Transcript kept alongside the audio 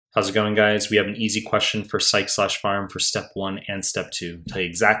How's it going, guys? We have an easy question for psych/pharm for step 1 and step 2. Tell you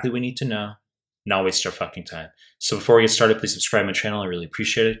exactly what we need to know, not waste our fucking time. So before we get started, please subscribe to my channel. I really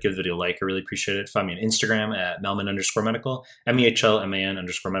appreciate it. Give the video a like. I really appreciate it. Find me on Instagram at melman_medical,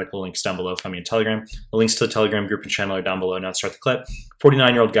 MEHLMAN_medical. Links down below. Find me on Telegram. The links to the Telegram group and channel are down below. Now let's start the clip.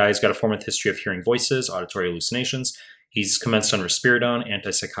 49-year-old guy has got a 4-month history of hearing voices, auditory hallucinations. He's commenced on risperidone,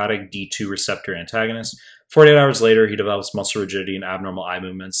 antipsychotic D2 receptor antagonist. 48 hours later, he develops muscle rigidity and abnormal eye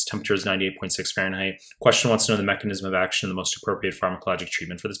movements. Temperature is 98.6 Fahrenheit. Question wants to know the mechanism of action and the most appropriate pharmacologic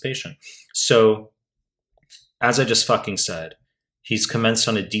treatment for this patient. So, as I just fucking said, he's commenced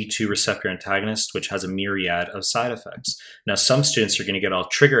on a D2 receptor antagonist, which has a myriad of side effects. Now, some students are going to get all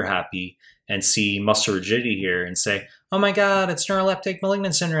trigger happy and see muscle rigidity here and say, oh my God, it's neuroleptic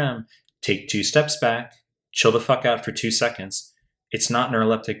malignant syndrome. Take 2 steps back, chill the fuck out for 2 seconds. It's not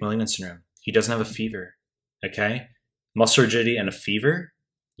neuroleptic malignant syndrome. He doesn't have a fever. Okay? Muscle rigidity and a fever?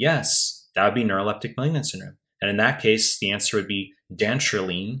 Yes, that would be neuroleptic malignant syndrome. And in that case, the answer would be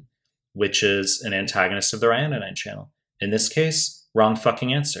dantrolene, which is an antagonist of the ryanodine channel. In this case, wrong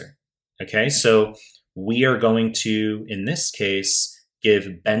fucking answer. Okay? So we are going to, in this case,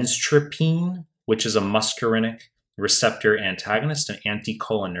 give benztropine, which is a muscarinic receptor antagonist, an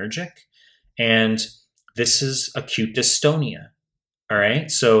anticholinergic. And this is acute dystonia. All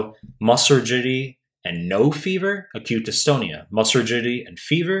right? So muscle rigidity and no fever, acute dystonia. Muscle rigidity and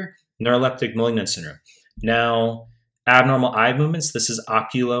fever, neuroleptic malignant syndrome. Now, abnormal eye movements, this is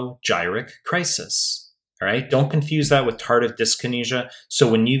oculogyric crisis. All right, don't confuse that with tardive dyskinesia. So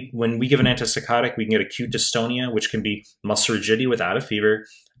when we give an antipsychotic, we can get acute dystonia, which can be muscle rigidity without a fever,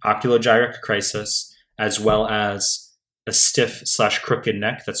 oculogyric crisis, as well as a stiff/crooked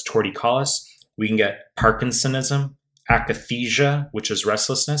neck, that's torticollis. We can get Parkinsonism, akathisia, which is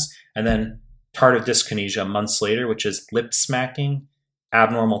restlessness, and then tardive dyskinesia months later, which is lip smacking,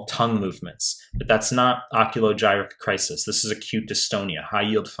 abnormal tongue movements. But that's not oculogyric crisis. This is acute dystonia, high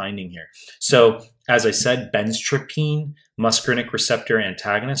yield finding here. So as I said, benztropine, muscarinic receptor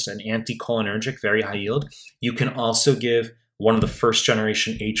antagonist, an anticholinergic, very high yield. You can also give one of the first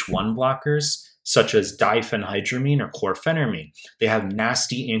generation H1 blockers, such as diphenhydramine or chlorpheniramine. They have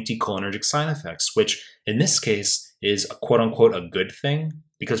nasty anticholinergic side effects, which in this case is a quote unquote a good thing,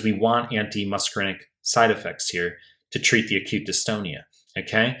 because we want anti-muscarinic side effects here to treat the acute dystonia,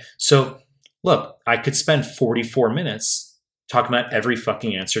 okay? So look, I could spend 44 minutes talking about every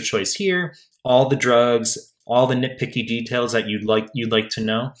fucking answer choice here, all the drugs, all the nitpicky details that you'd like to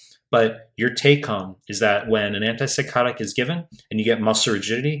know, but your take home is that when an antipsychotic is given and you get muscle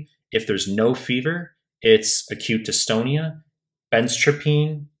rigidity, if there's no fever, it's acute dystonia,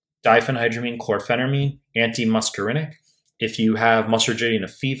 benztropine, diphenhydramine, chlorpheniramine, anti-muscarinic. If you have muscle rigidity and a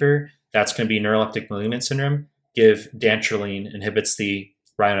fever, that's going to be neuroleptic malignant syndrome. Give dantrolene, inhibits the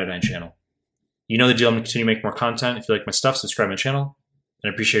ryanodine channel. You know the deal. I'm going to continue to make more content. If you like my stuff, subscribe to my channel. And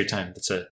I appreciate your time. That's it.